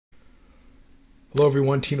Hello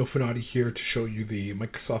everyone, Tino Finati here to show you the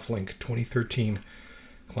Microsoft Lync 2013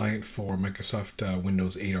 client for Microsoft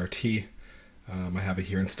Windows 8 RT. I have it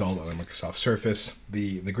here installed on a Microsoft Surface.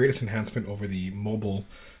 The greatest enhancement over the mobile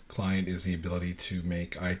client is the ability to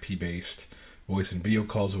make IP-based voice and video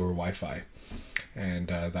calls over Wi-Fi, and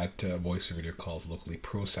that voice or video call is locally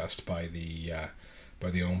processed by the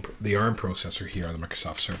ARM processor here on the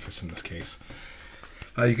Microsoft Surface in this case.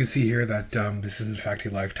 You can see here that this is in fact a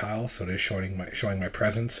live tile, so it is showing my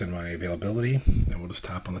presence and my availability. And we'll just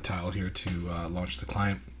tap on the tile here to launch the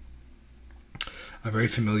client. A very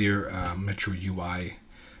familiar Metro UI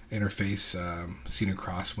interface seen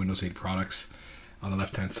across Windows 8 products. On the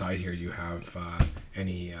left-hand side here, you have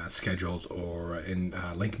any scheduled or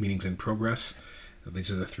Lync meetings in progress.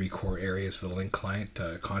 These are the three core areas for the Lync client: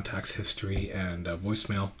 contacts, history, and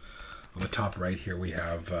voicemail. On the top right here, we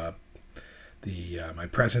have my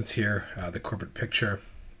presence here, the corporate picture,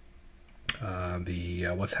 the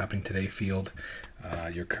what's happening today field,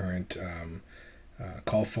 your current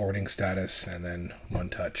call forwarding status, and then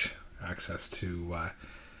one-touch access to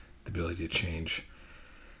the ability to change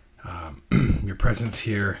your presence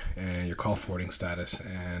here and your call forwarding status,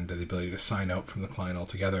 and the ability to sign out from the client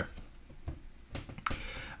altogether.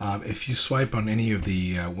 If you swipe on any of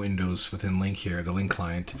the windows within Lync here, the Lync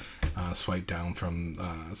client, swipe down from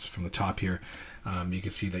the top here, you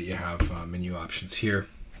can see that you have menu options here.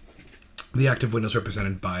 The active window is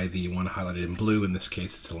represented by the one highlighted in blue. In this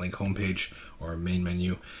case, it's a Lync homepage or main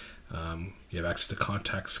menu. You have access to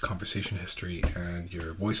contacts, conversation history, and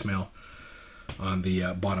your voicemail. On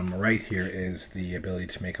the bottom right here is the ability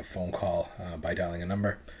to make a phone call by dialing a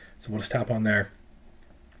number. So we'll just tap on there.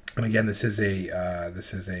 And again, this is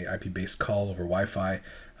a IP-based call over Wi-Fi,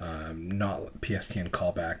 not PSTN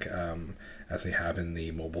callback as they have in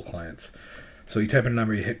the mobile clients. So you type in a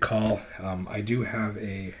number, you hit call. I do have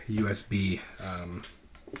a USB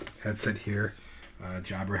headset here,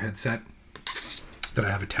 Jabra headset, that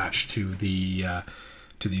I have attached to the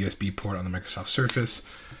USB port on the Microsoft Surface.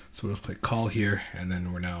 So we'll just click call here, and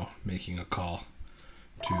then we're now making a call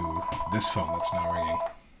to this phone that's now ringing.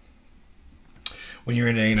 When you're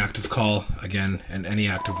in an active call, again, in any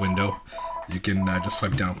active window, you can just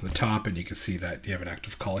swipe down from the top, and you can see that you have an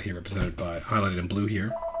active call here represented by highlighted in blue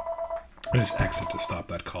here. And just exit to stop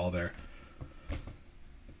that call there.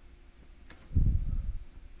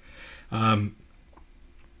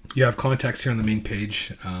 You have contacts here on the main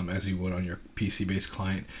page, as you would on your PC-based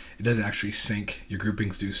client. It does actually sync. Your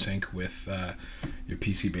groupings do sync with your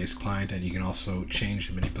PC-based client, and you can also change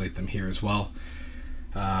and manipulate them here as well.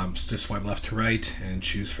 So just swipe left to right and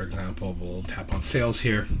choose, for example, we'll tap on sales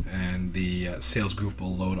here, and the sales group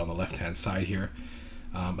will load on the left-hand side here.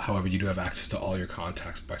 However, you do have access to all your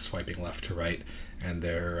contacts by swiping left to right, and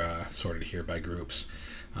they're sorted here by groups.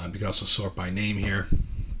 You can also sort by name here,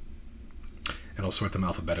 and it'll sort them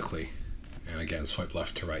alphabetically. And again, swipe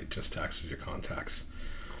left to right just to access your contacts.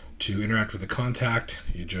 To interact with the contact,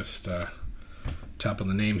 you just tap on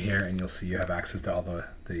the name here, and you'll see you have access to all the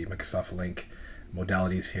Microsoft Lync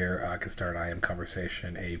modalities here. I can start an IM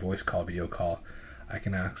conversation, a voice call, video call. I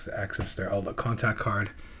can access their Outlook contact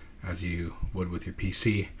card as you would with your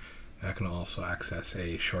PC. I can also access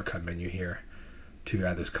a shortcut menu here to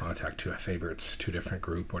add this contact to a favorites to a different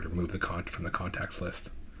group, or to remove the from the contacts list.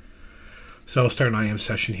 So I'll start an IM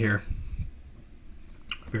session here.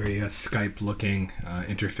 Very Skype looking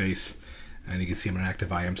interface, and you can see I'm in an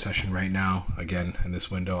active IM session right now. Again, in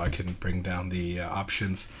this window I can bring down the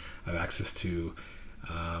options. I have access to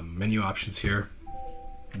menu options here,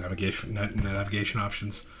 navigation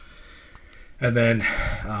options. And then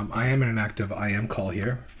I am in an active IM call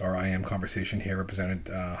here, or IM conversation here, represented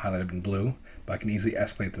highlighted in blue. But I can easily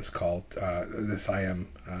escalate this call, this IM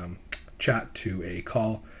chat, to a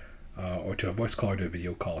call, or to a voice call, or to a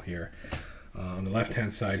video call here. On the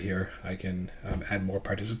left-hand side here, I can add more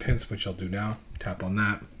participants, which I'll do now. Tap on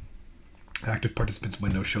that. Active participants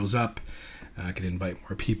window shows up. I can invite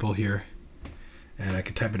more people here, and I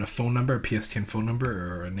can type in a phone number, a PSTN phone number,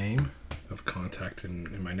 or a name of contact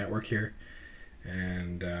in my network here.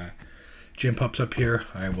 And Jim pops up here.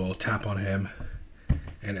 I will tap on him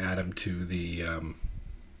and add him to the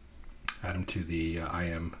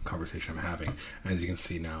IM conversation I'm having. And as you can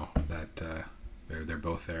see now that they're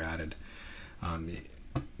both there added.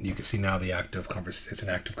 You can see now it's an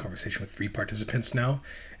active conversation with 3 participants now,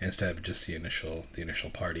 instead of just the initial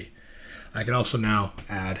party. I can also now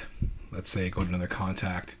add, let's say, go to another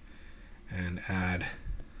contact and add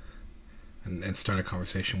and start a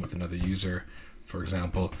conversation with another user, for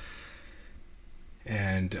example.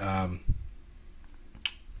 And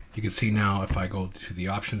you can see now, if I go to the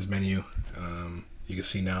options menu, You can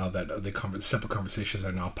see now that the separate conversations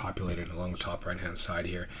are now populated along the top right hand side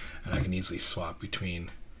here, and I can easily swap between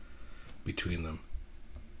them.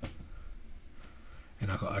 And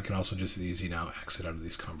I can also just as easy now exit out of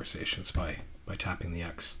these conversations by tapping the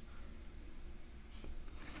X.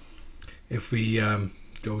 If we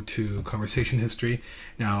go to conversation history,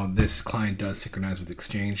 now this client does synchronize with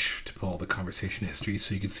Exchange to pull all the conversation history,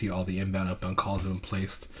 so you can see all the inbound, outbound calls that have been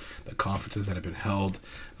placed, the conferences that have been held,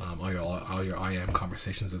 all your IM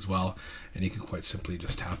conversations as well, and you can quite simply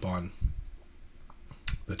just tap on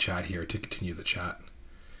the chat here to continue the chat.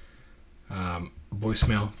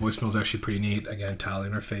 Voicemail is actually pretty neat. Again, tile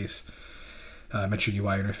interface, Metro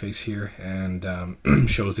UI interface here, and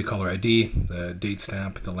shows the caller ID, the date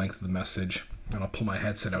stamp, the length of the message. And I'll pull my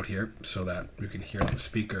headset out here so that you can hear it on the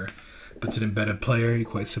speaker. But it's an embedded player. You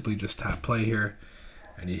quite simply just tap play here,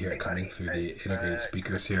 and you hear it coming through the integrated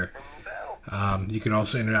speakers here. You can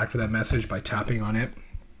also interact with that message by tapping on it.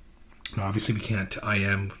 Now, obviously, we can't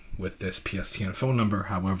IM with this PSTN phone number.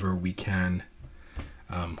 However, we can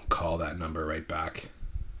call that number right back.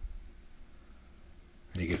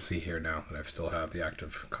 And you can see here now that I still have the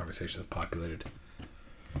active conversations populated.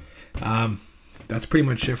 That's pretty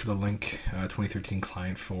much it for the Lync 2013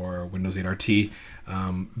 client for Windows 8 RT.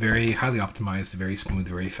 Very highly optimized, very smooth,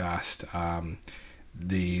 very fast.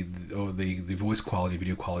 The voice quality,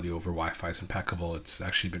 video quality over Wi-Fi is impeccable. It's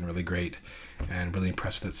actually been really great, and really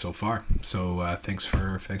impressed with it so far. So thanks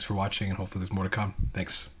for watching, and hopefully there's more to come.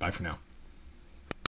 Thanks. Bye for now.